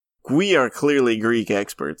We are clearly Greek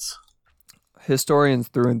experts. Historians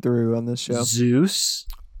through and through on this show. Zeus.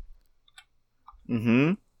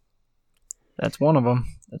 Mm-hmm. That's one of them.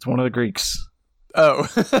 That's one of the Greeks. Oh.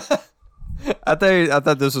 I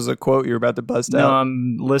thought this was a quote you were about to bust No, out.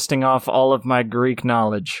 I'm listing off all of my Greek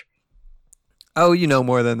knowledge. Oh, you know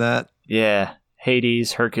more than that. Yeah.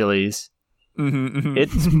 Hades, Hercules. Mm-hmm.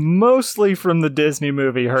 It's mostly from the Disney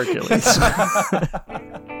movie Hercules.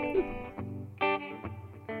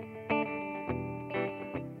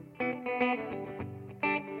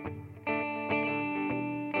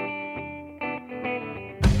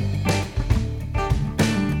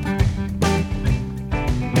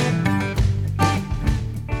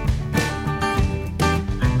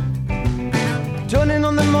 Turning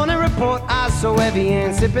on the morning report, eyes so heavy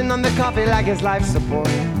and sipping on the coffee like it's life support.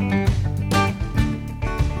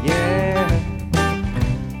 Yeah.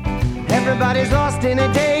 Everybody's lost in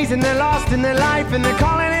a daze and they're lost in their life and they're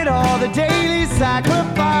calling it all the daily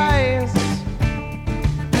sacrifice.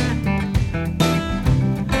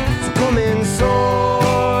 So come and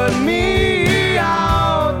sort me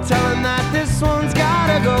out, telling that this one's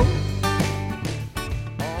gotta go.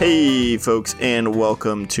 Hey, folks, and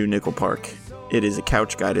welcome to Nickel Park. It is a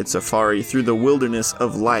couch-guided safari through the wilderness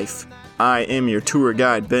of life. I am your tour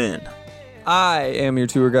guide, Ben. I am your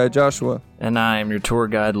tour guide, Joshua. And I am your tour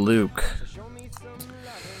guide, Luke.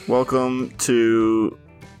 Welcome to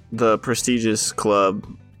the prestigious club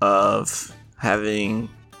of having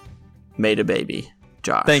made a baby,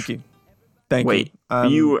 Josh. Thank you. Wait, you.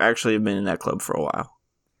 you actually have been in that club for a while.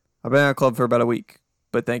 I've been at a club for about a week,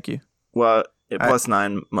 but thank you. Well, plus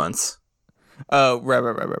 9 months, Oh, right.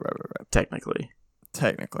 technically.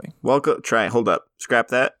 Technically. Welcome. Hold up. Scrap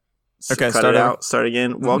that. Okay, Cut start it over. out. Start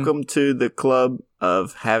again. Mm-hmm. Welcome to the club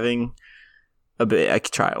of having a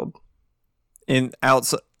child.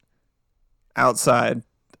 Outside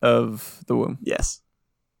of the womb. Yes.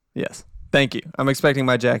 Yes. Thank you. I'm expecting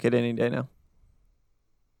my jacket any day now.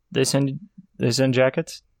 They send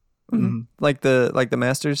jackets? Mm-hmm. Like the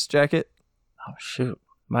master's jacket. Oh, shoot.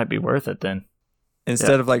 Might be worth it then.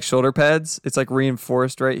 Instead of like shoulder pads, it's like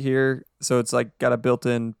reinforced right here. So it's like got a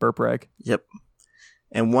built-in burp rag. Yep.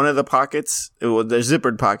 And one of the pockets, they're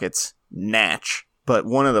zippered pockets, natch, but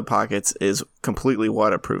one of the pockets is completely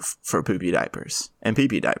waterproof for poopy diapers and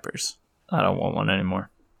pee-pee diapers. I don't want one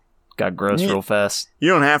anymore. Got gross Yeah. real fast. You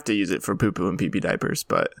don't have to use it for poo-poo and pee-pee diapers,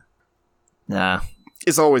 but Nah.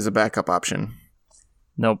 it's always a backup option.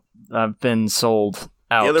 Nope. I've been sold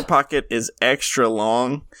out. The other pocket is extra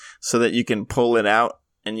long so that you can pull it out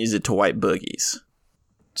and use it to wipe boogies.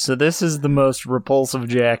 So this is the most repulsive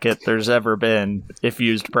jacket there's ever been, if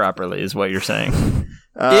used properly, is what you're saying.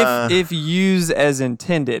 If used as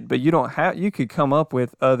intended, but you don't have. You could come up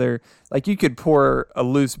with other, like you could pour a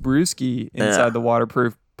loose brewski inside the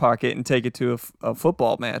waterproof pocket and take it to a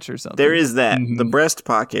football match or something. There is that. Mm-hmm. The breast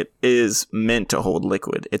pocket is meant to hold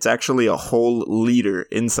liquid. It's actually a whole liter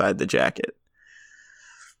inside the jacket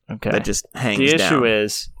Okay. that just hangs The down. issue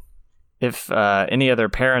is, if any other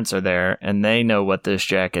parents are there and they know what this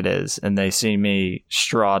jacket is and they see me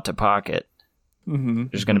straw to pocket, Mm-hmm.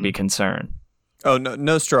 there's going to be concern. Oh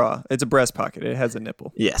no straw. It's a breast pocket. It has a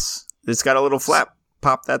nipple. Yes. It's got a little flap.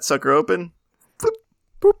 Pop that sucker open.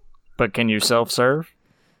 But can you self-serve?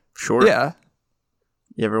 Sure. Yeah.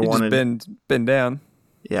 You ever You wanted... just bend down.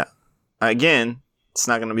 Yeah. Again, it's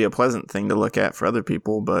not going to be a pleasant thing to look at for other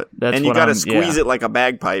people, but... That's and you what got to I'm- squeeze yeah. it like a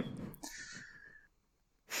bagpipe.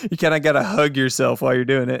 You kind of got to hug yourself while you're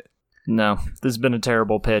doing it. No. This has been a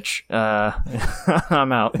terrible pitch.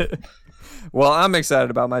 I'm out. Well, I'm excited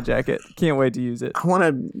about my jacket. Can't wait to use it. I want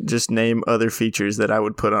to just name other features that I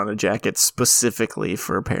would put on a jacket specifically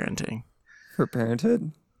for parenting. For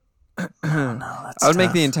parenthood. That's I would make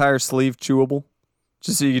tough. the entire sleeve chewable,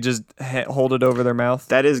 just so you could just hold it over their mouth.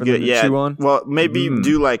 That is for them good. to Yeah. chew on. Well, maybe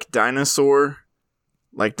do like dinosaur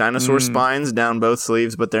spines down both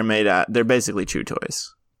sleeves, but they're basically chew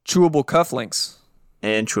toys Chewable cufflinks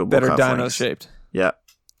and chewable that are cufflinks. dino shaped. Yeah.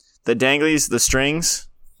 The danglies, the strings,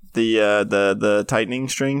 the tightening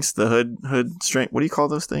strings, the hood string. What do you call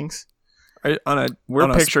those things? We're on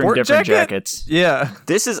a picturing sport different jacket? jackets. Yeah.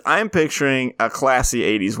 I'm picturing a classy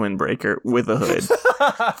 80s windbreaker with a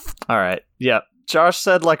hood. All right. Yeah. Josh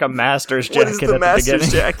said like a master's What jacket is the at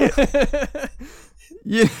master's the beginning. jacket?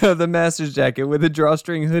 Yeah, the master's jacket with a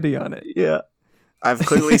drawstring hoodie on it. Yeah. I've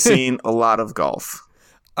clearly seen a lot of golf.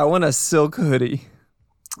 I want a silk hoodie.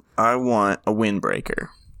 I want a windbreaker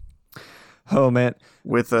Oh, man.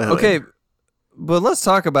 with a hood. Okay, but let's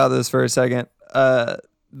talk about this for a second.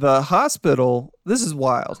 The hospital, this is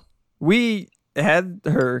wild. We had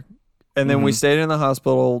her, and then we stayed in the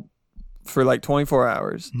hospital for like 24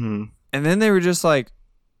 hours. Hmm. And then they were just like,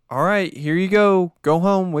 all right, here you go. Go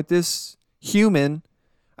home with this human.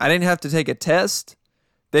 I didn't have to take a test.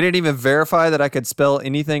 They didn't even verify that I could spell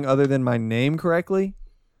anything other than my name correctly.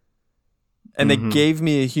 And they gave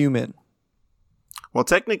me a human. Well,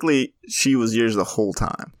 technically, she was yours the whole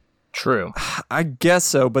time. True. I guess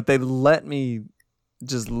so, but they let me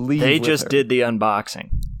just leave. They with just her. did the unboxing.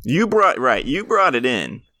 You brought it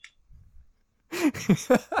in,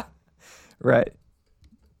 Right.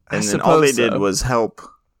 and then all they did was help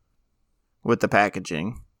with the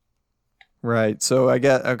packaging. Right. So I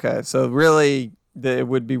get okay. So really, it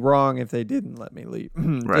would be wrong if they didn't let me leave.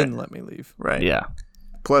 Didn't let me leave. Right. Yeah.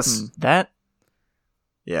 Plus, That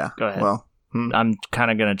yeah. Go ahead. Well, I'm kind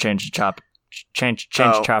of gonna change the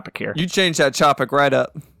topic here. You changed that topic right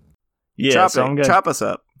up. Yeah, so I'm gonna, chop us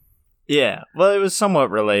up. Yeah, well, it was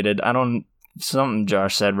somewhat related. Something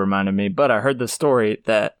Josh said reminded me, but I heard the story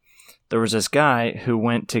that there was this guy who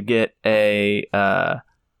went to get a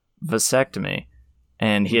vasectomy,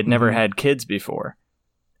 and he had never had kids before.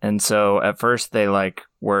 And so at first they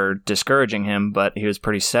were discouraging him, but he was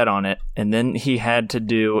pretty set on it. And then he had to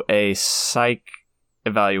do a psych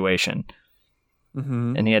evaluation,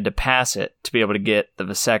 and he had to pass it to be able to get the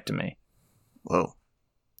vasectomy. Whoa.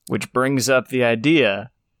 Which brings up the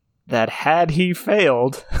idea that had he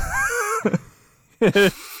failed,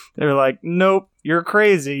 they were like, nope, you're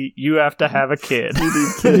crazy. You have to have a kid.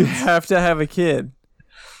 You have to have a kid.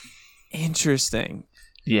 Interesting.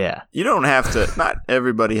 Yeah. You don't have to. Not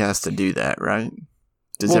everybody has to do that, right?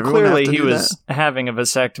 Does everyone clearly have to he do was having a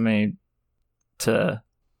vasectomy to...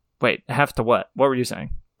 Wait, have to what? What were you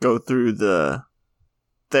saying? Go through the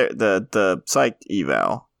psych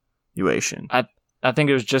evaluation. I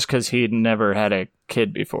think it was just because he'd never had a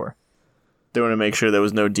kid before. They want to make sure there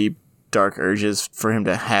was no deep, dark urges for him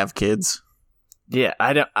to have kids. Yeah,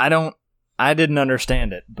 I didn't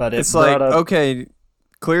understand it, but It's like, okay,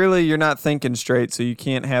 clearly you're not thinking straight, so you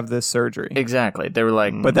can't have this surgery. Exactly. They were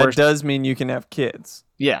like, But that does mean you can have kids.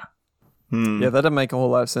 Yeah. Yeah, that doesn't make a whole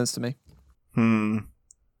lot of sense to me. I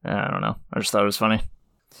don't know. I just thought it was funny.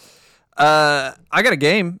 I got a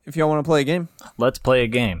game if y'all want to play a game. Let's play a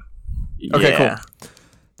game. Okay, Yeah. cool.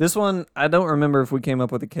 This one, I don't remember if we came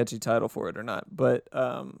up with a catchy title for it or not, but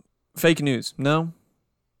fake news. No?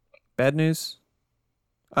 Bad news?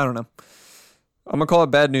 I don't know. I'm going to call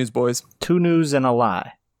it bad news, boys. 2 news and a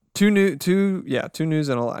lie. Two news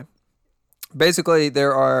and a lie. Basically,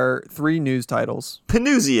 there are 3 news titles.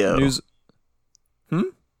 Pinuzio. News.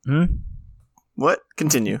 What?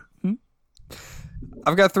 Continue.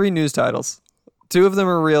 I've got 3 news titles. 2 of them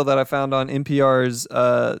are real that I found on NPR's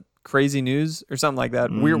Crazy News or something like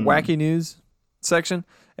that. Weird, wacky news section.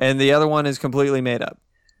 And the other one is completely made up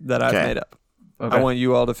that I've made up. Okay. I want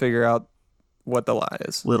you all to figure out what the lie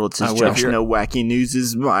is. Little does Josh know wacky news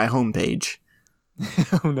is my homepage.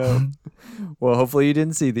 Oh, no. Well, hopefully you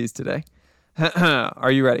didn't see these today.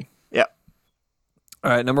 Are you ready? Yeah.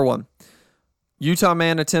 All right, number 1. Utah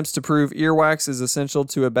man attempts to prove earwax is essential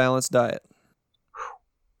to a balanced diet.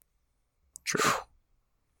 True.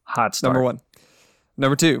 Hot start. Number 1.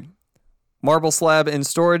 Number 2. Marble slab in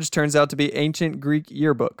storage turns out to be ancient Greek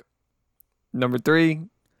yearbook. Number 3.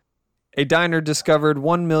 A diner discovered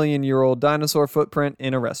 1 million-year-old dinosaur footprint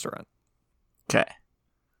in a restaurant. Okay.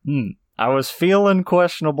 I was feeling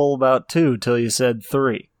questionable about 2 till you said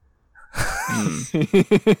 3.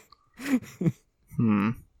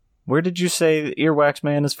 Where did you say the Earwax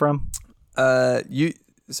Man is from?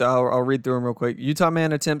 So I'll read through them real quick. Utah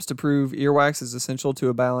man attempts to prove earwax is essential to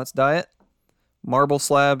a balanced diet. Marble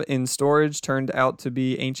slab in storage turned out to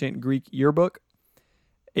be ancient Greek yearbook.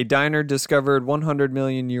 A diner discovered 100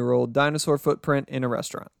 million-year-old dinosaur footprint in a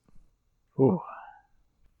restaurant. Ooh.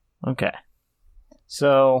 Okay.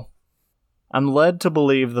 So, I'm led to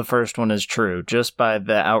believe the first one is true, just by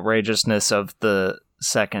the outrageousness of the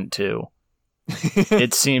second 2.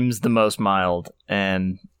 It seems the most mild,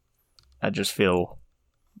 and I just feel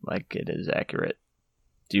like it is accurate.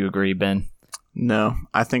 Do you agree, Ben? No,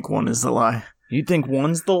 I think 1 is the lie. You think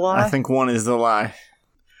 1's the lie? I think 1 is the lie.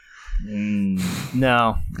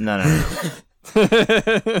 No.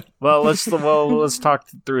 Well, let's talk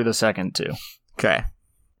through the second 2. Okay.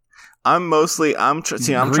 I'm trying to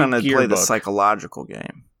play the yearbook. psychological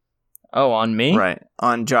game. Oh, on me? Right.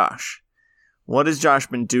 On Josh. What has Josh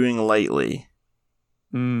been doing lately?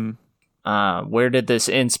 Where did this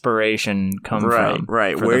inspiration come from?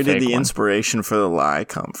 Right. Where did the inspiration for the lie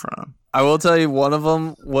come from? I will tell you, one of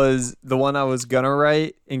them was the one I was gonna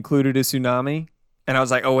write included a tsunami, and I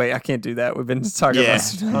was like, "Oh wait, I can't do that." We've been talking about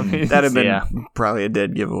tsunamis. That'd have been probably a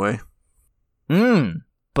dead giveaway.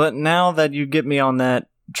 But now that you get me on that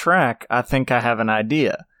track, I think I have an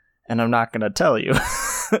idea, and I'm not going to tell you.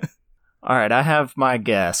 All right, I have my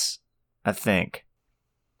guess, I think.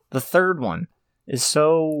 The third one is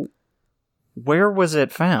where was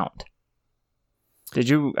it found? Did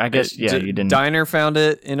you, I guess, you didn't. Diner found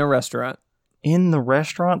it in a restaurant. In the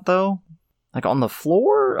restaurant, though? Like on the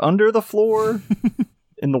floor? Under the floor?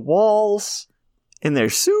 In the walls? In their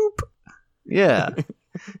soup? Yeah.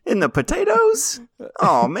 In the potatoes?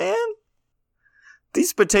 Oh, man.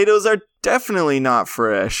 These potatoes are definitely not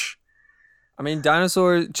fresh. I mean,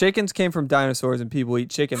 chickens came from dinosaurs and people eat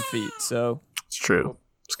chicken feet, so. It's true.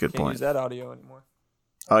 It's a good Can't point. use that audio anymore.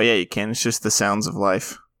 Oh, yeah, you can. It's just the sounds of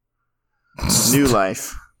life. New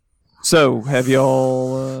life. So, have y'all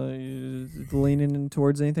leaning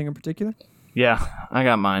towards anything in particular? Yeah, I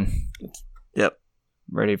got mine. Yep.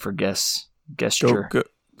 Ready for gesture.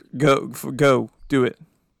 Go. Do it.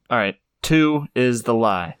 All right. 2 is the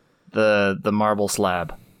lie. The marble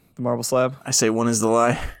slab. The marble slab? I say 1 is the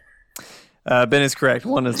lie. Ben is correct.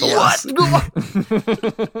 1 is the lie.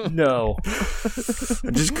 No.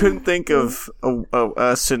 I just couldn't think of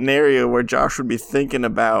a scenario where Josh would be thinking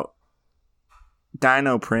about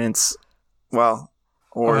dino prints, or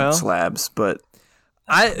slabs, but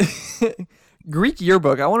Greek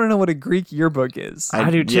yearbook. I want to know what a Greek yearbook is. I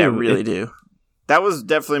do too. Yeah, I really do. That was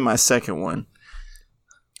definitely my second one.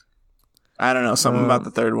 I don't know, something about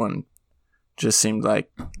the third one just seemed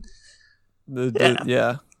like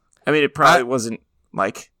yeah. I mean, it probably wasn't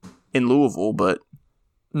like in Louisville, but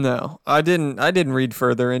no, I didn't read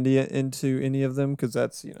further into any of them because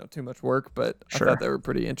that's too much work. But sure. I thought they were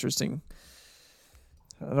pretty interesting.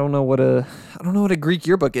 I don't know what a Greek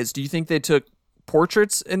yearbook is. Do you think they took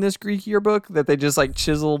portraits in this Greek yearbook that they just like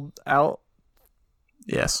chiseled out?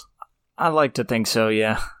 Yes, I like to think so.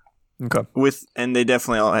 Yeah. Okay. And they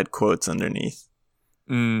definitely all had quotes underneath.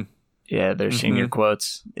 Yeah, their senior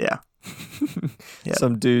quotes. Yeah. Yep.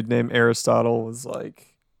 Some dude named Aristotle was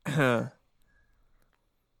like, don't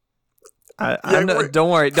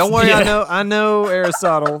worry. Yeah. I know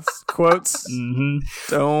Aristotle's quotes. Mm-hmm.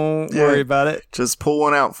 Don't worry about it. Just pull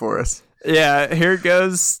one out for us. Yeah, here it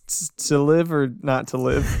goes. To live or not to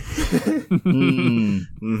live.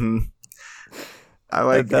 Mm-hmm. I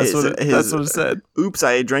like that's what it said. Oops,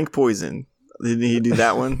 I drank poison. Didn't he do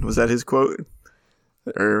that one? Was that his quote?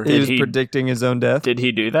 Or he was predicting his own death. Did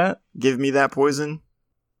he do that? Give me that poison.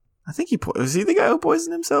 I think was he the guy who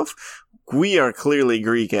poisoned himself? We are clearly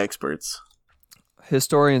Greek experts.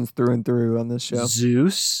 Historians through and through on this show.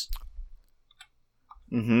 Zeus.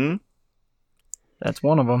 Mm-hmm. That's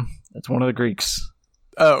one of them. That's one of the Greeks.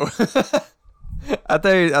 Oh. I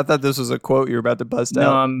thought this was a quote you were about to bust out.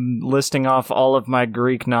 No, I'm listing off all of my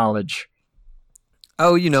Greek knowledge.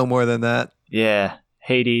 Oh, you know more than that. Yeah.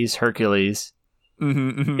 Hades, Hercules.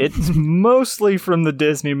 Mm-hmm. It's mostly from the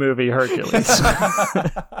Disney movie Hercules.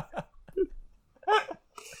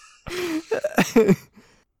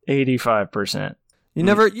 85%.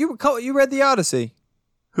 You read the Odyssey.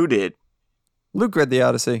 Who did? Luke read the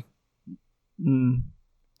Odyssey.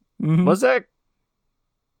 Mm-hmm. Was that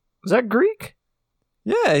Greek?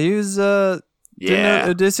 Yeah, he was. Yeah.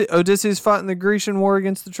 Odysseus fought in the Grecian war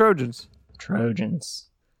against the Trojans.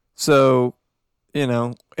 So,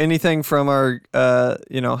 anything from our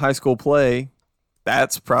high school play,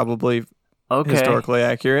 that's probably historically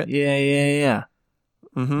accurate. Yeah.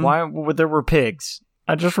 Mm-hmm. Why there were pigs?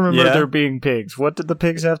 I just remember there being pigs. What did the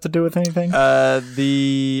pigs have to do with anything?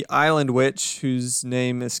 The island witch, whose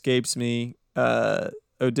name escapes me,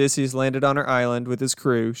 Odysseus landed on her island with his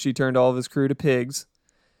crew. She turned all of his crew to pigs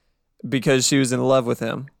because she was in love with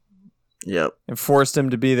him. Yep. And forced him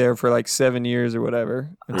to be there for like 7 years or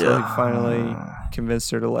whatever until he finally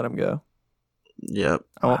convinced her to let him go. Yep.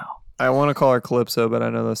 I want to call her Calypso, but I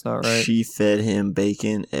know that's not right. She fed him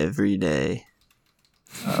bacon every day.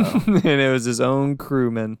 And it was his own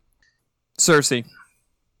crewman. Circe.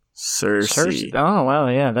 Oh, wow.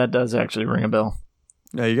 Yeah, that does actually ring a bell.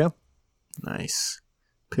 There you go. Nice.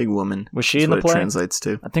 Pig woman. Was she in the play? It translates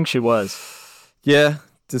to. I think she was. Yeah.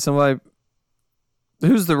 Did somebody...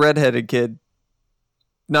 Who's the redheaded kid?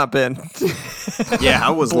 Not Ben. Yeah, I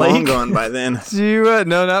was long gone by then. No,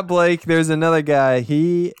 not Blake. There's another guy.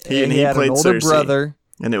 He had an older brother.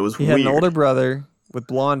 And it was He weird. had an older brother with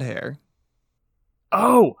blonde hair.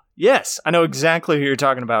 Oh, yes. I know exactly who you're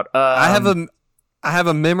talking about. I have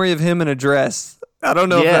a memory of him in a dress. I don't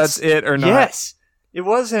know if that's it or not. Yes. It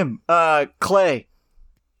was him. Clay.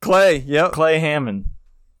 Yep. Clay Hammond.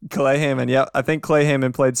 Yep. I think Clay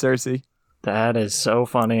Hammond played Circe. That is so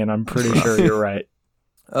funny, and I'm pretty sure you're right.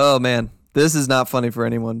 Oh, man. This is not funny for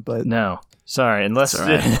anyone, but No. Sorry, unless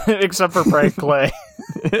except for Frank Clay.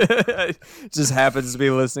 just happens to be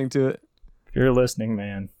listening to it. If you're listening,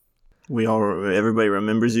 man. Everybody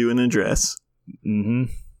remembers you in a dress. Mm-hmm.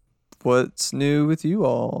 What's new with you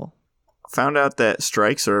all? Found out that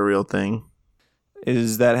strikes are a real thing.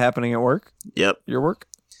 Is that happening at work? Yep. Your work?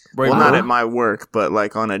 Well, not at my work, but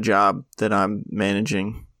like on a job that I'm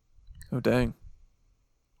managing. Oh, dang.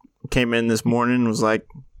 Came in this morning and was like,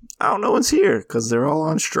 I don't know what's here because they're all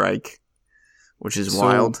on strike, which is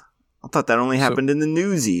wild. I thought that only happened in the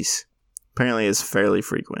newsies. Apparently it's fairly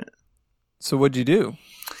frequent. So what'd you do?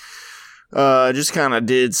 Just kind of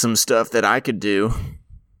did some stuff that I could do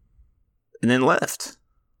and then left.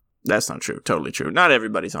 That's not true. Totally true. Not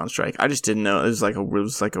everybody's on strike. I just didn't know. It was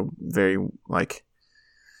like a very, like,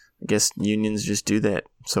 I guess unions just do that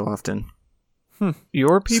so often.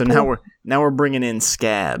 Your people? So now we're bringing in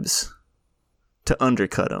scabs to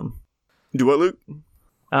undercut them. Do what, Luke?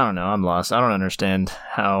 I don't know. I'm lost. I don't understand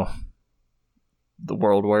how the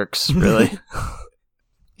world works, really.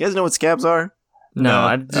 You guys know what scabs are? No,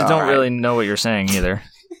 I just don't really know what you're saying either.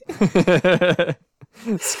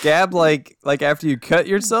 Scab, like after you cut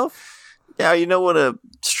yourself? Yeah, you know what a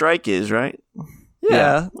strike is, right?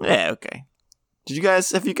 Yeah. Yeah, okay.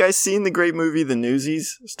 Have you guys seen the great movie The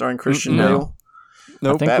Newsies, starring Christian Bale?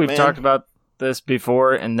 Nope. I think Batman? we've talked about this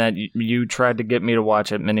before, and that you tried to get me to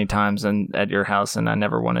watch it many times and at your house, and I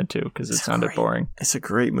never wanted to because it sounded boring. It's a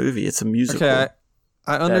great movie. It's a musical. Okay,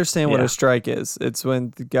 I understand what a strike is. It's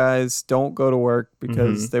when the guys don't go to work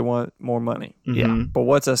because they want more money. Yeah. But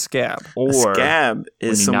what's a scab? Or a scab is when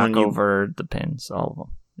you someone knock over the pins, all of them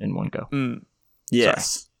in one go.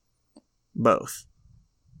 Yes. Both.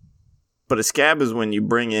 But a scab is when you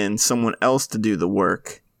bring in someone else to do the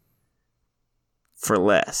work for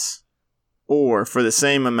less. Or for the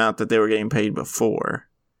same amount that they were getting paid before.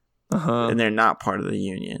 And they're not part of the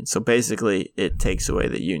union. So basically, it takes away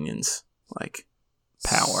the union's, like,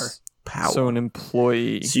 power. So an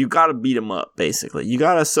employee. So you got to beat them up, basically. You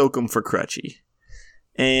got to soak them for crutchy.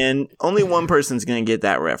 And only one person's going to get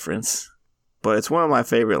that reference. But it's one of my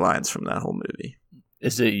favorite lines from that whole movie.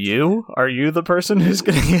 Is it you? Are you the person who's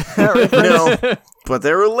going to get that reference? No, but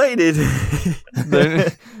they're related.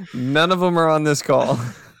 None of them are on this call.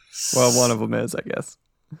 Well, one of them is, I guess.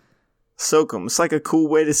 Soak them. It's like a cool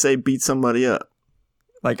way to say beat somebody up.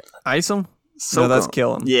 Like ice them? Soak no, that's 'em.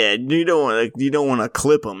 kill them. Yeah, you don't want to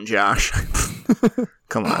clip them, Josh.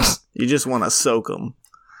 Come on, you just want to soak them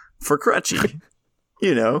for crutchy.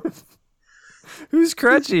 You know, who's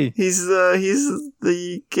crutchy? He's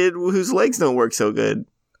the kid whose legs don't work so good.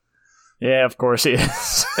 Yeah, of course he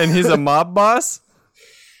is. And he's a mob boss?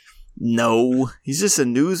 No, he's just a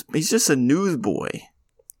newsboy. He's just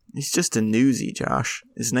a newsie, Josh.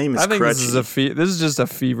 His name is Crutchy. This is just a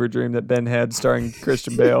fever dream that Ben had starring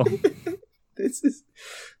Christian Bale. This is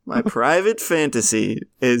my private fantasy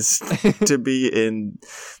is to be in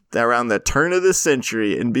around the turn of the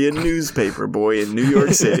century and be a newspaper boy in New York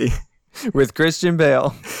City. With Christian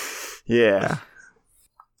Bale. Yeah.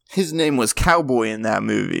 His name was Cowboy in that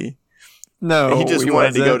movie. No, he just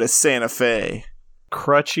wanted to go to Santa Fe.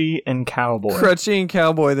 Crutchy and Cowboy. Crutchy and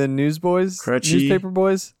Cowboy, the newsboys? Crutchy, newspaper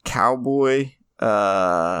boys? Cowboy.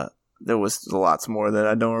 There was lots more that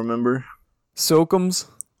I don't remember. Soak'ems?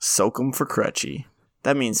 Soak 'em for crutchy.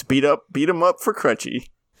 That means beat 'em up for crutchy.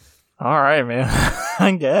 All right, man.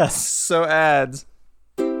 I guess. So ads.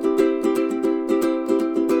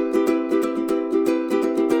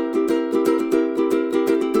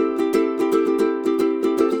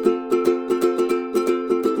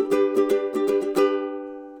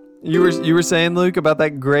 You were saying, Luke, about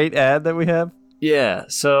that great ad that we have? Yeah,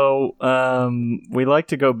 so we like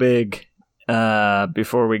to go big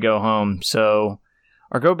before we go home. So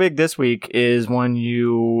our go big this week is one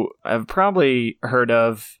you have probably heard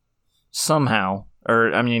of somehow,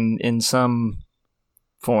 or I mean in some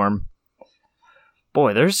form.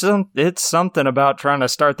 Boy, it's something about trying to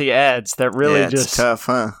start the ads that really just tough,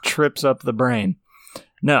 huh? Trips up the brain.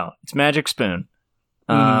 No, it's Magic Spoon.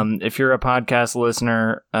 If you're a podcast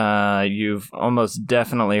listener, you've almost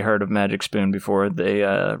definitely heard of Magic Spoon before they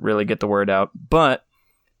really get the word out. But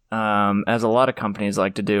as a lot of companies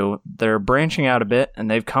like to do, they're branching out a bit,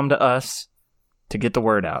 and they've come to us to get the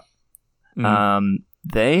word out.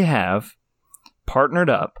 They have partnered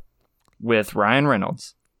up with Ryan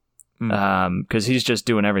Reynolds because he's just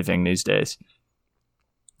doing everything these days.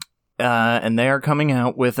 And they are coming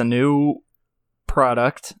out with a new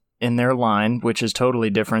product in their line, which is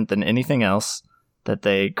totally different than anything else that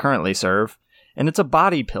they currently serve. And it's a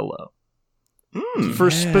body pillow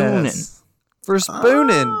for spooning. For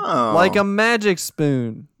spooning. Oh. Like a magic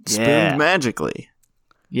spoon. spooned magically.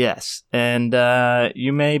 Yes. And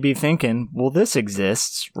you may be thinking, well, this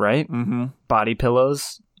exists, right? Mm-hmm. Body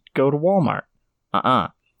pillows, go to Walmart.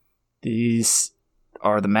 These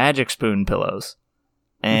are the Magic Spoon pillows.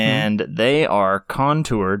 And they are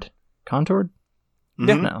contoured. Contoured?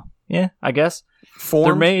 Yeah. No. Yeah, I guess. Formed?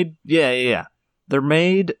 They're made. Yeah. They're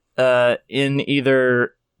made in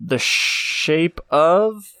either the shape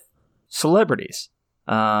of celebrities.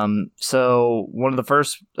 So one of the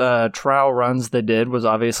first trial runs they did was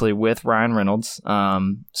obviously with Ryan Reynolds,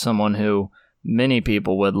 someone who many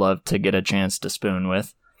people would love to get a chance to spoon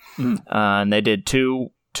with. And they did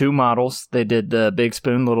two models. They did the big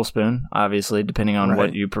spoon, little spoon, obviously, depending on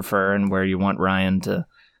what you prefer and where you want Ryan to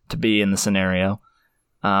be in the scenario.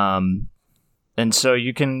 And so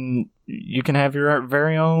you can have your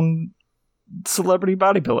very own celebrity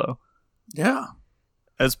body pillow. Yeah.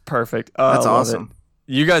 That's perfect. That's awesome.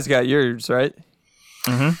 You guys got yours, right?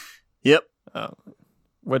 Mm-hmm. Yep.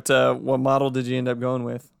 What model did you end up going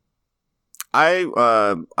with?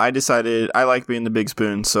 I decided I like being the big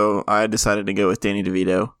spoon, so I decided to go with Danny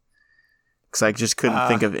DeVito because I just couldn't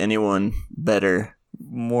think of anyone better,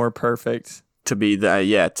 more perfect to be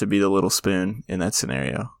the little spoon in that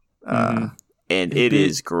scenario. And it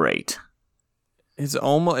is great. It's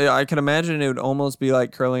almost. I can imagine it would almost be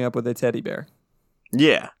like curling up with a teddy bear.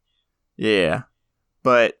 Yeah,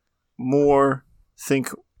 but more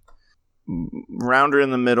rounder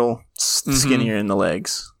in the middle, skinnier in the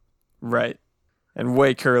legs. Right. And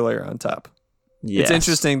way curlier on top. Yes. It's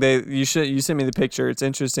interesting. You sent me the picture. It's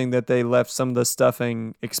interesting that they left some of the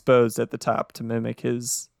stuffing exposed at the top to mimic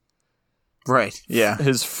his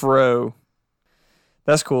his fro.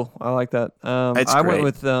 That's cool. I like that.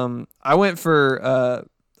 I went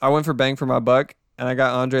for bang for my buck, and I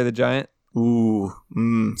got Andre the Giant. Ooh.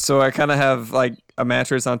 So I kind of have like a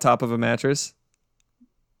mattress on top of a mattress.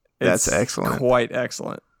 That's excellent. Quite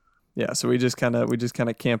excellent. Yeah, so we just kind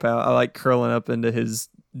of camp out. I like curling up into his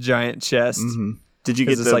giant chest. Mm-hmm. Did you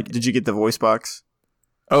get the voice box?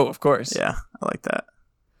 Oh, of course. Yeah, I like that.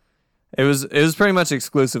 It was pretty much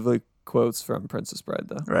exclusively quotes from Princess Bride,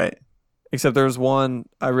 though. Right. Except there was one.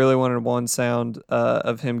 I really wanted one sound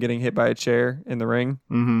of him getting hit by a chair in the ring.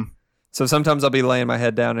 Mm-hmm. So sometimes I'll be laying my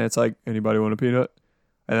head down and it's like, anybody want a peanut?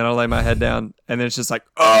 And then I'll lay my head down and then it's just like,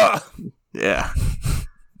 ah. Yeah.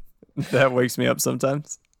 That wakes me up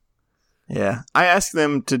sometimes. Yeah, I asked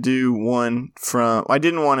them to do one from. I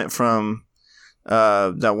didn't want it from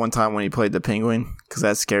that one time when he played the penguin because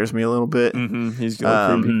that scares me a little bit. Mm-hmm. He's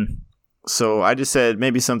creepy. So I just said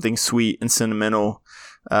maybe something sweet and sentimental,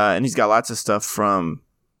 and he's got lots of stuff from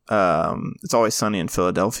It's Always Sunny in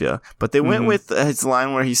Philadelphia. But they went with his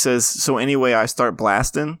line where he says, "So anyway, I start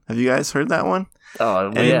blasting." Have you guys heard that one?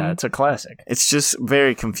 Oh, well, yeah, it's a classic. It's just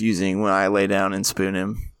very confusing when I lay down and spoon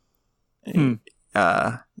him.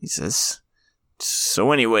 He says,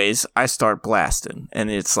 "So anyways, I start blasting." And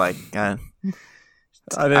it's like, I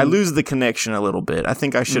lose the connection a little bit. I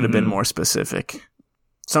think I should have been more specific.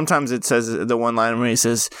 Sometimes it says the one line where he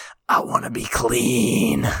says, "I want to be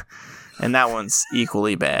clean." And that one's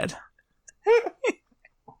equally bad.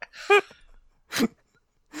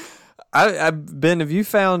 Have you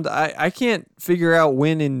found, I can't figure out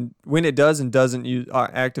when it does and doesn't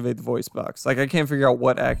activate the voice box. Like, I can't figure out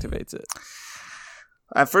what activates it.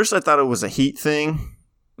 At first, I thought it was a heat thing,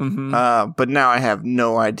 but now I have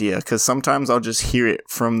no idea because sometimes I'll just hear it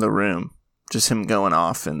from the room, just him going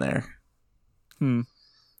off in there. So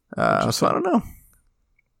I don't know.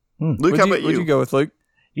 Luke, how about you? What'd you go with, Luke?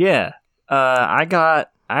 Yeah, I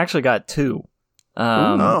actually got two.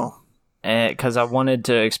 Because I wanted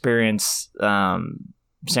to experience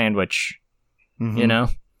sandwich. You know,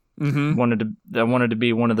 I wanted to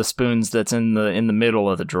be one of the spoons that's in the middle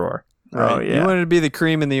of the drawer. Right. Oh yeah, you wanted to be the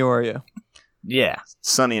cream in the Oreo. Yeah,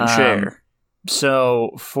 Sonny and Cher.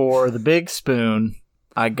 So for the big spoon,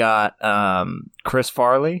 I got Chris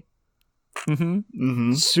Farley.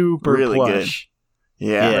 Super really plush. Good.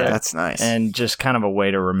 Yeah, that's nice. And just kind of a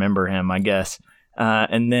way to remember him, I guess.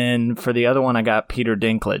 And then for the other one, I got Peter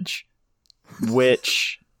Dinklage,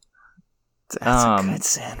 which that's a good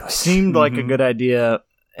sandwich. Seemed like a good idea.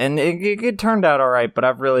 And it turned out all right, but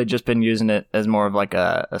I've really just been using it as more of like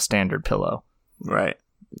a standard pillow. Right.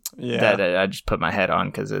 Yeah. That I just put my head on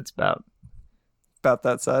because it's about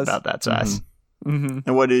that size. About that size.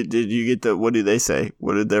 And what did you get? What do they say?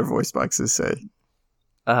 What did their voice boxes say?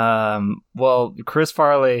 Well, Chris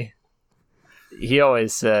Farley, he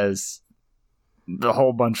always says a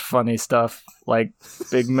whole bunch of funny stuff like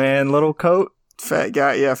big man, little coat. Fat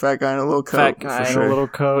guy in a little coat. Fat guy in a little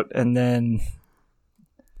coat. And then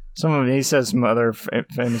he says some other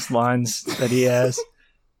famous lines that he has.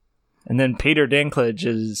 And then Peter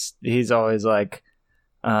Dinklage he's always like,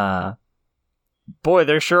 boy,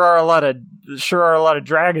 there sure are a lot of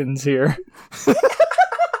dragons here.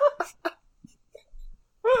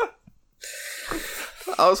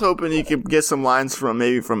 I was hoping you could get some lines from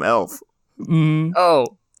Elf. Mm-hmm.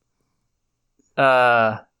 Oh.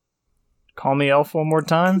 Call me Elf one more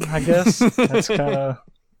time, I guess. That's kind of...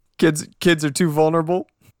 Kids are too vulnerable.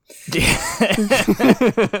 That's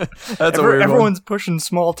a weird everyone's pushing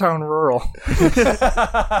small town rural.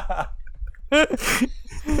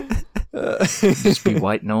 Just be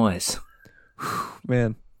white noise.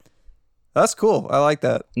 Man, that's cool. I like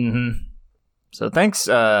that. Mm-hmm. So thanks,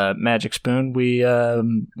 Magic Spoon.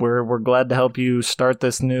 We're glad to help you start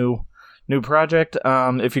this new project.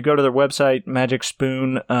 If you go to their website, Magic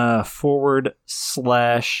Spoon /sleeping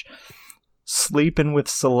with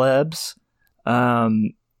celebs,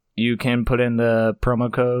 you can put in the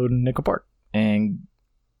promo code Nickel Park, and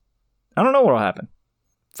I don't know what'll happen.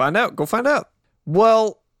 Find out. Go find out.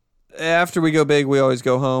 Well, after we go big, we always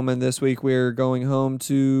go home, and this week we're going home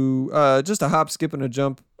to just a hop, skip, and a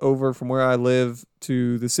jump over from where I live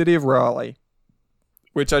to the city of Raleigh,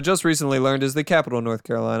 which I just recently learned is the capital of North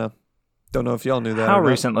Carolina. Don't know if y'all knew that. How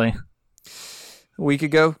recently? A week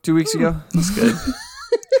ago, 2 weeks ago. That's good.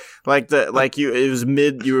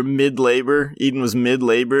 You were mid labor. Eden was mid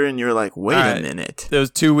labor, and you were like, wait a minute. It was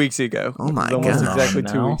 2 weeks ago. Oh my God. God. Exactly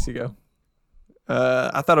 2 weeks ago.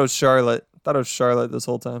 I thought it was Charlotte. This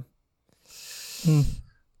whole time.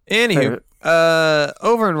 Anywho,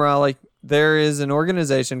 over in Raleigh, there is an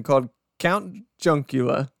organization called Count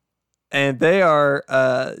Juncula, and they are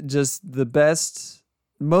just the best,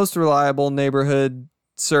 most reliable neighborhood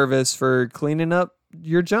service for cleaning up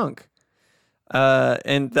your junk.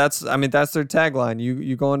 And that's their tagline.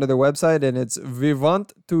 You go onto their website and it's "We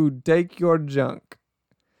want to take your junk,"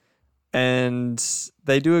 and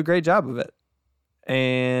they do a great job of it.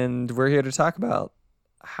 And we're here to talk about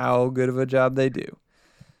how good of a job they do.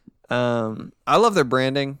 I love their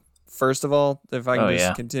branding. First of all, if I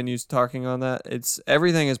can continue talking on that,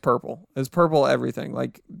 everything is purple. It's purple everything.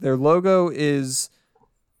 Like their logo is.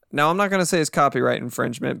 Now I'm not going to say it's copyright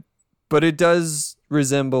infringement, but it does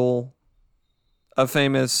resemble a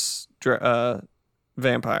famous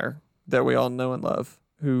vampire that we all know and love,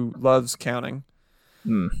 who loves counting.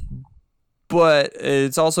 But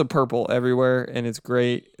it's also purple everywhere, and it's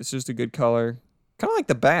great. It's just a good color. Kind of like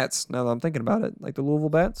the bats, now that I'm thinking about it. Like the Louisville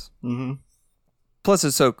bats. Mm-hmm. Plus,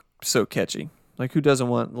 it's so catchy. Like, who doesn't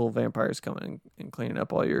want little vampires coming and cleaning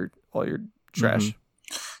up all your trash?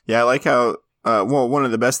 Mm-hmm. Yeah, I like how... one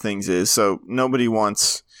of the best things is, so nobody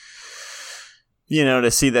wants...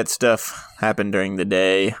 to see that stuff happen during the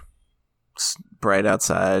day. It's bright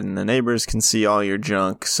outside, and the neighbors can see all your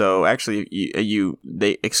junk. So actually,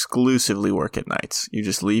 they exclusively work at nights. You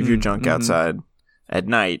just leave your junk outside at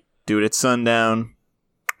night. Do it at sundown.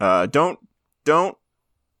 Don't go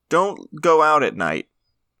out at night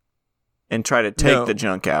and try to take the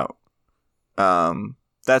junk out.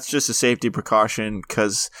 That's just a safety precaution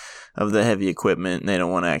because of the heavy equipment, and they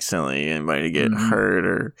don't want to accidentally get anybody to get hurt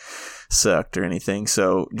or sucked or anything.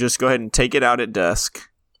 So just go ahead and take it out at dusk,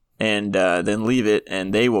 and then leave it,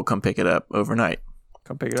 and they will come pick it up overnight.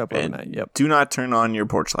 Yep. Do not turn on your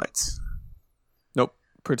porch lights. Nope.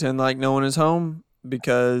 Pretend like no one is home,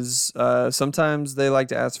 because sometimes they like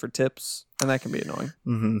to ask for tips, and that can be annoying.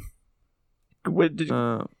 Mm-hmm.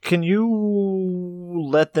 Can you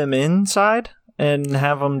let them inside and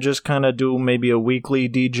have them just kind of do maybe a weekly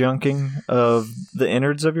de-junking of the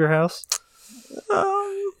innards of your house?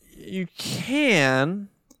 You can.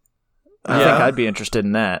 I think I'd be interested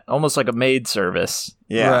in that. Almost like a maid service.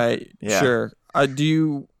 Yeah. Right. Yeah. Sure. Do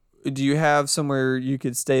you have somewhere you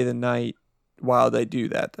could stay the night while they do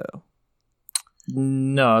that, though?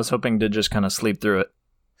 No, I was hoping to just kind of sleep through it.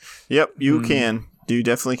 Yep, you can. You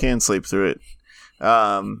definitely can sleep through it.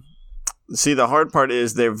 See, the hard part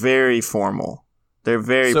is they're very formal. They're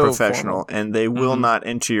very professional, and they will not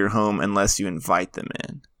enter your home unless you invite them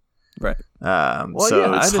in. Right.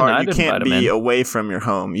 It's hard. You can't be away from your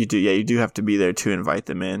home. You do have to be there to invite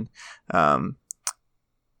them in. I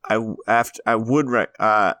would. How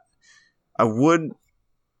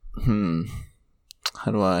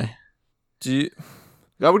do I?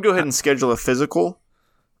 I would go ahead and schedule a physical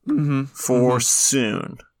for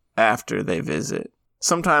soon after they visit.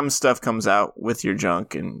 Sometimes stuff comes out with your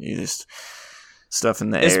junk, and you just stuff in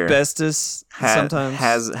the air. Asbestos sometimes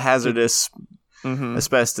has hazardous.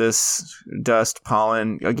 Asbestos, dust,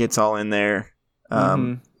 pollen gets all in there.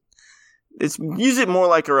 Use it more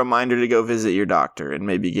like a reminder to go visit your doctor and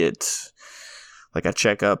maybe get like a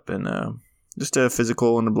checkup and just a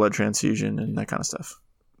physical and a blood transfusion and that kind of stuff.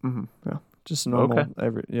 Mm-hmm. Yeah, just normal.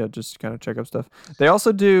 Okay. Just kind of check up stuff. They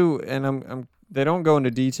also do, and they don't go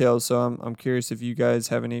into details, so I'm curious if you guys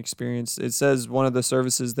have any experience. It says one of the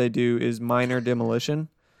services they do is minor demolition.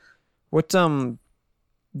 What do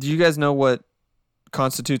you guys know what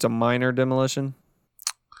constitutes a minor demolition?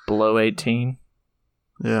 Below 18.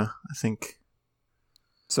 Yeah, I think.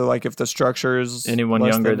 So, like, if the structure is anyone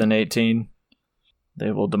younger than 18,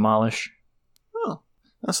 they will demolish. Oh,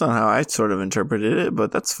 that's not how I sort of interpreted it,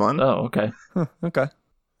 but that's fun. Oh, okay. Huh, okay.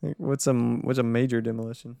 What's a major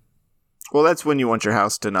demolition? Well, that's when you want your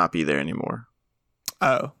house to not be there anymore.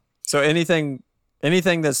 Oh, so anything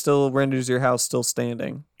that still renders your house still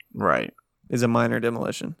standing, right, is a minor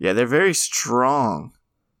demolition. Yeah, they're very strong.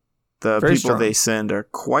 The very people strong. they send are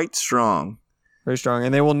quite strong. Very strong,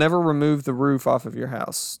 and they will never remove the roof off of your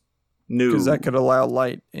house. No, because that could allow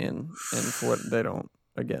light in, and for what they don't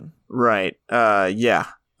again. Right. Yeah.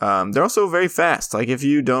 They're also very fast. Like if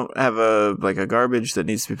you don't have a garbage that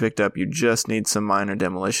needs to be picked up, you just need some minor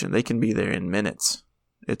demolition. They can be there in minutes.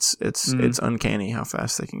 It's uncanny how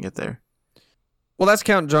fast they can get there. Well, that's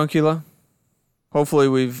Count Juncula. Hopefully,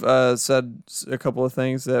 we've said a couple of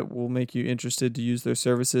things that will make you interested to use their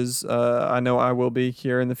services. I know I will be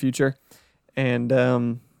here in the future.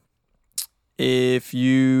 And if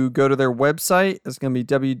you go to their website, it's going to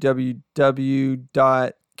be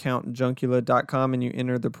www.countjuncula.com, and you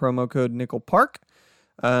enter the promo code Nickel Park.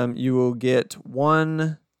 You will get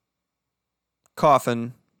one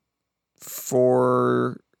coffin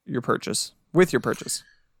for your purchase, with your purchase.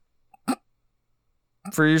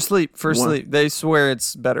 For your sleep, sleep. They swear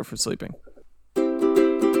it's better for sleeping.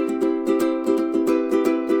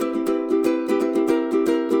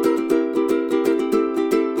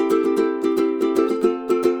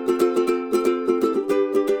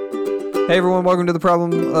 Hey everyone, welcome to the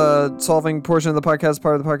problem solving portion of the podcast,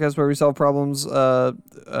 part of the podcast where we solve problems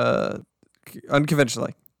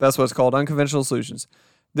unconventionally. That's what it's called, unconventional solutions.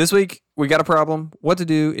 This week, we got a problem, what to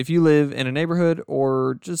do if you live in a neighborhood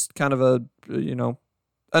or just kind of a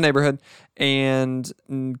neighborhood, and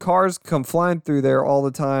cars come flying through there all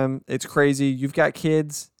the time. It's crazy. You've got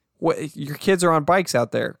kids. Your kids are on bikes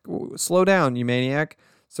out there. Slow down, you maniac.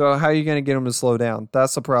 So how are you going to get them to slow down?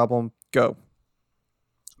 That's the problem. Go.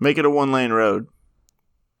 Make it a 1-lane road.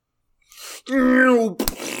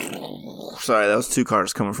 Sorry, that was 2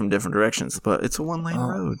 cars coming from different directions, but it's a 1-lane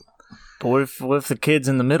road. But what if the kid's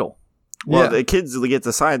in the middle? Well, the kids get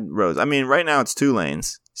the side roads. I mean, right now it's 2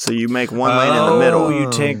 lanes, so you make 1 lane in the middle.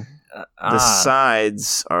 You take the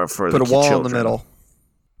sides are for put the a wall children. in the middle.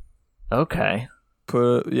 Okay.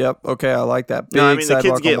 Okay, I like that. Big no, I mean the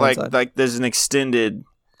kids get side. like there's an extended,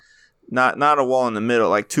 not a wall in the middle,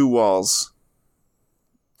 like 2 walls.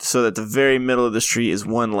 So that the very middle of the street is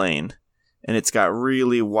 1 lane, and it's got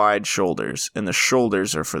really wide shoulders, and the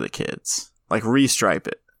shoulders are for the kids. Like restripe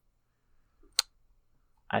it.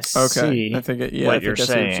 I see. I think what you're I see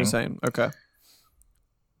saying. what you're saying. Okay.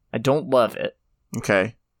 I don't love it.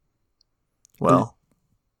 Okay. Well,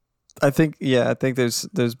 I think there's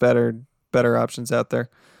better options out there.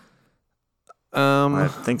 I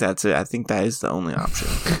think that's it. I think that is the only option.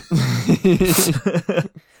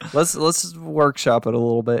 Let's workshop it a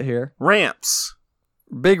little bit here. Ramps.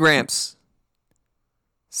 Big ramps.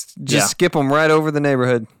 Just skip them right over the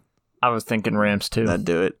neighborhood. I was thinking ramps too. That'd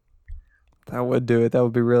do it. That would do it. That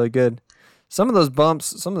would be really good. Some of those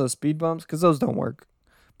speed bumps, because those don't work.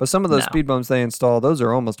 But some of those speed bumps they install, those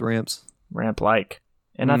are almost ramps. Ramp-like.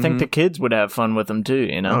 And I think the kids would have fun with them too,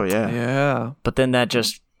 you know? Oh, yeah. Yeah. But then that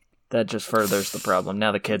just furthers the problem.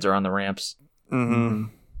 Now the kids are on the ramps. Mm-hmm.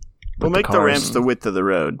 We'll make the ramps the width of the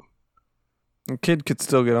road. A kid could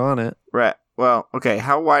still get on it. Right. Well, okay,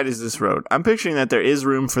 how wide is this road? I'm picturing that there is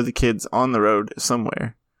room for the kids on the road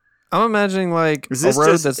somewhere. I'm imagining like Is this a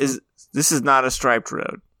road this is not a striped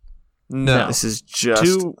road. No. This is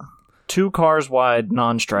just two cars wide,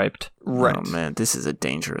 non-striped. Right. Oh man, this is a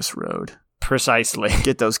dangerous road. Precisely.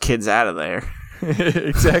 Get those kids out of there.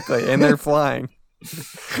 Exactly, and they're flying.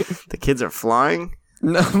 The kids are flying?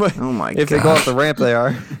 No, but oh my god. If they go off the ramp, they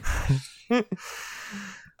are.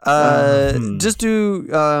 Just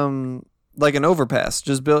do like an overpass.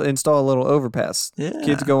 Just install a little overpass. Yeah.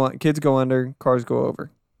 Kids go under, cars go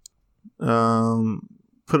over.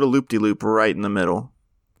 Put a loop-de-loop right in the middle.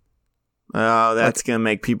 Oh, that's going to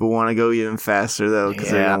make people want to go even faster, though, because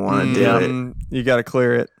they don't want to do it. You got to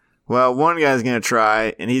clear it. Well, one guy's going to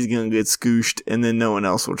try, and he's going to get scooshed, and then no one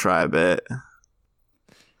else will try, I bet.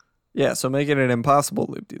 Yeah, so make it an impossible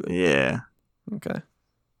loop-de-loop. Yeah. Okay.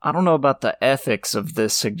 I don't know about the ethics of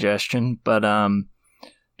this suggestion, but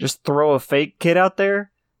just throw a fake kid out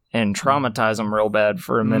there and traumatize them real bad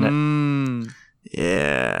for a minute.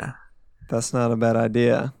 Yeah. That's not a bad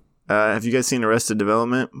idea. Have you guys seen Arrested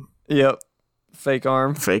Development? Yep. Fake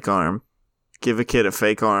arm. Fake arm. Give a kid a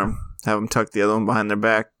fake arm. Have them tuck the other one behind their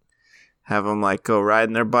back. Have them like go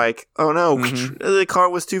riding their bike. Oh no, the car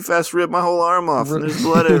was too fast, ripped my whole arm off, and there's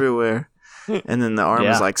blood everywhere. And then the arm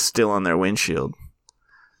is like still on their windshield.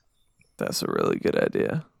 That's a really good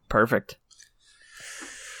idea. Perfect.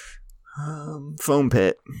 Foam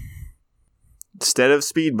pit. Instead of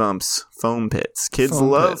speed bumps, foam pits. Kids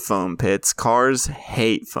love foam pits. Cars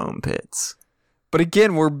hate foam pits. But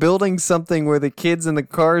again, we're building something where the kids and the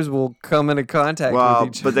cars will come into contact with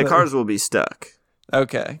each other. But the cars will be stuck.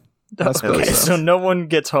 Okay. Okay, so no one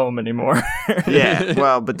gets home anymore. Yeah,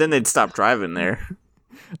 well, but then they'd stop driving there.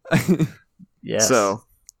 Yes. So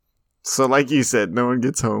like you said, no one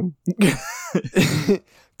gets home.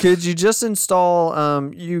 Could you just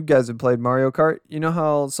install, you guys have played Mario Kart. You know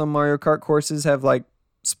how some Mario Kart courses have like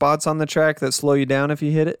spots on the track that slow you down if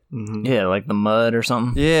you hit it? Mm-hmm. Yeah, like the mud or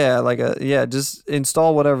something. Yeah, just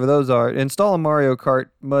install whatever those are. Install a Mario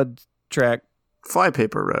Kart mud track.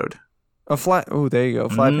 Flypaper road. Oh, there you go.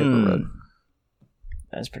 Flypaper road.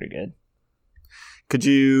 That's pretty good. Could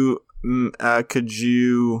you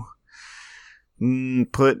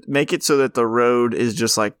make it so that the road is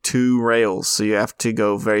just like 2 rails, so you have to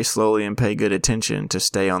go very slowly and pay good attention to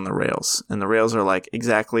stay on the rails, and the rails are like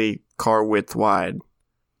exactly car width wide.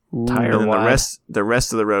 Tire and wide. The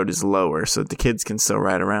rest of the road is lower, so that the kids can still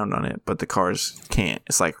ride around on it, but the cars can't.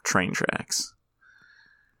 It's like train tracks.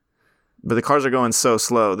 But the cars are going so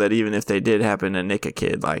slow that even if they did happen to nick a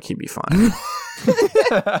kid, like, he'd be fine.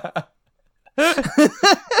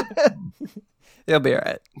 He'll be all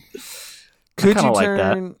right. Could you like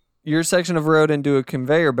turn your section of road into a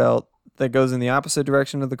conveyor belt that goes in the opposite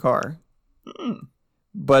direction of the car?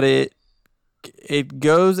 But it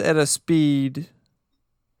goes at a speed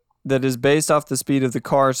that is based off the speed of the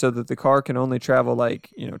car, so that the car can only travel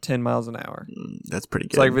 10 miles an hour. That's pretty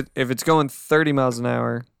good. So like if it's going 30 miles an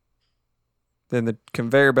hour, then the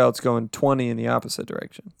conveyor belt's going 20 in the opposite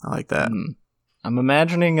direction. I like that. I'm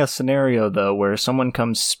imagining a scenario, though, where someone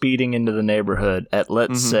comes speeding into the neighborhood at,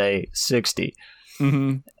 let's say, 60,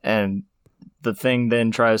 and the thing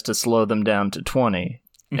then tries to slow them down to 20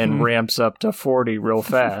 and ramps up to 40 real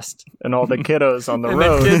fast, and all the kiddos on the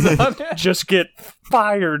road just get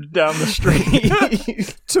fired down the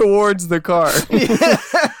street towards the car.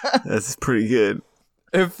 That's pretty good.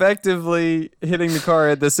 Effectively hitting the car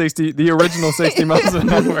at the original 60 miles an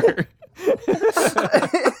hour.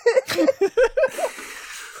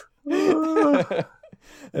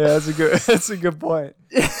 Yeah, that's a good point.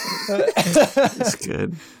 That's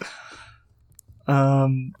good.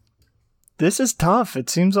 This is tough. It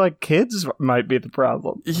seems like kids might be the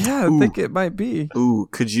problem. Yeah, I think it might be. Ooh,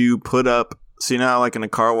 could you put up, so you know how like in a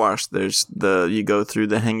car wash there's you go through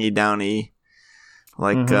the hangy downy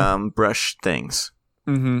brush things.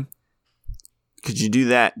 Mm-hmm. Could you do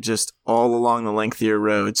that just all along the length of your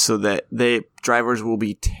road so that drivers will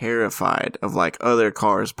be terrified of like other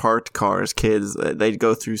cars, parked cars, kids? They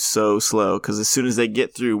go through so slow because as soon as they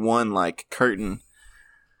get through one like curtain,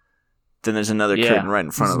 then there's another curtain right in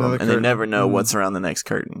front of them, and they never know what's around the next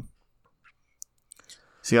curtain.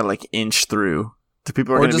 So you gotta like inch through. The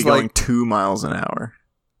people are going to be going 2 miles an hour.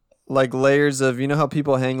 Like layers of, you know how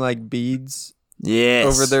people hang like beads? Yes.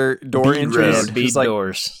 Over their door entries. Yeah, bead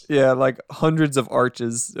doors. Yeah, like hundreds of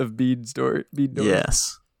arches of bead doors.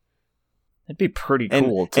 Yes. That'd be pretty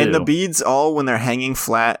cool, too. And the beads all, when they're hanging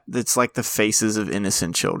flat, it's like the faces of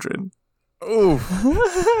innocent children. Ooh.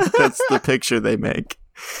 That's the picture they make.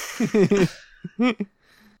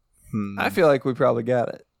 I feel like we probably got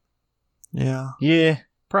it. Yeah. Yeah,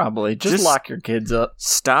 probably. Just lock your kids up.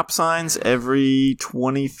 Stop signs every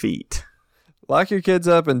 20 feet. Lock your kids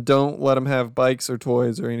up and don't let them have bikes or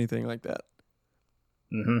toys or anything like that.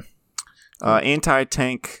 Mm-hmm.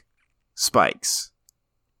 Anti-tank spikes.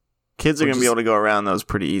 Kids are going to be able to go around those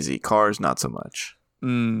pretty easy. Cars, not so much.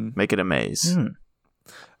 Make it a maze.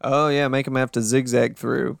 Oh, yeah. Make them have to zigzag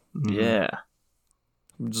through. Yeah.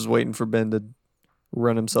 I'm just waiting for Ben to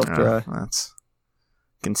run himself dry.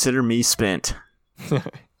 Consider me spent.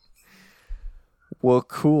 Well,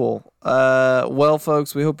 cool. Well,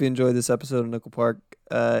 folks, we hope you enjoyed this episode of Nickel Park.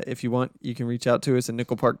 If you want, you can reach out to us at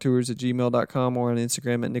nickelparktours@gmail.com or on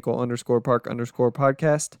Instagram at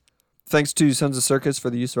nickel_park_podcast. Thanks to Sons of Circus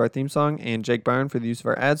for the use of our theme song and Jake Byron for the use of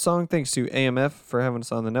our ad song. Thanks to AMF for having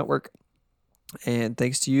us on the network. And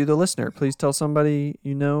thanks to you, the listener. Please tell somebody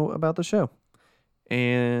you know about the show.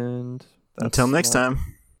 And until next time,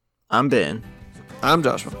 I'm Ben. I'm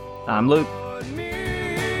Joshua. I'm Luke.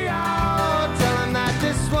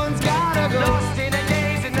 This one's gotta go. Lost in the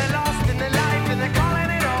days and the lost in the life and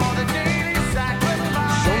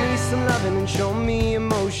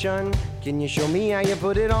Can you show me how you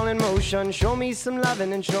put it all in motion? Show me some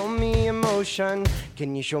loving and show me emotion.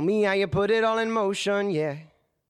 Can you show me how you put it all in motion? Yeah.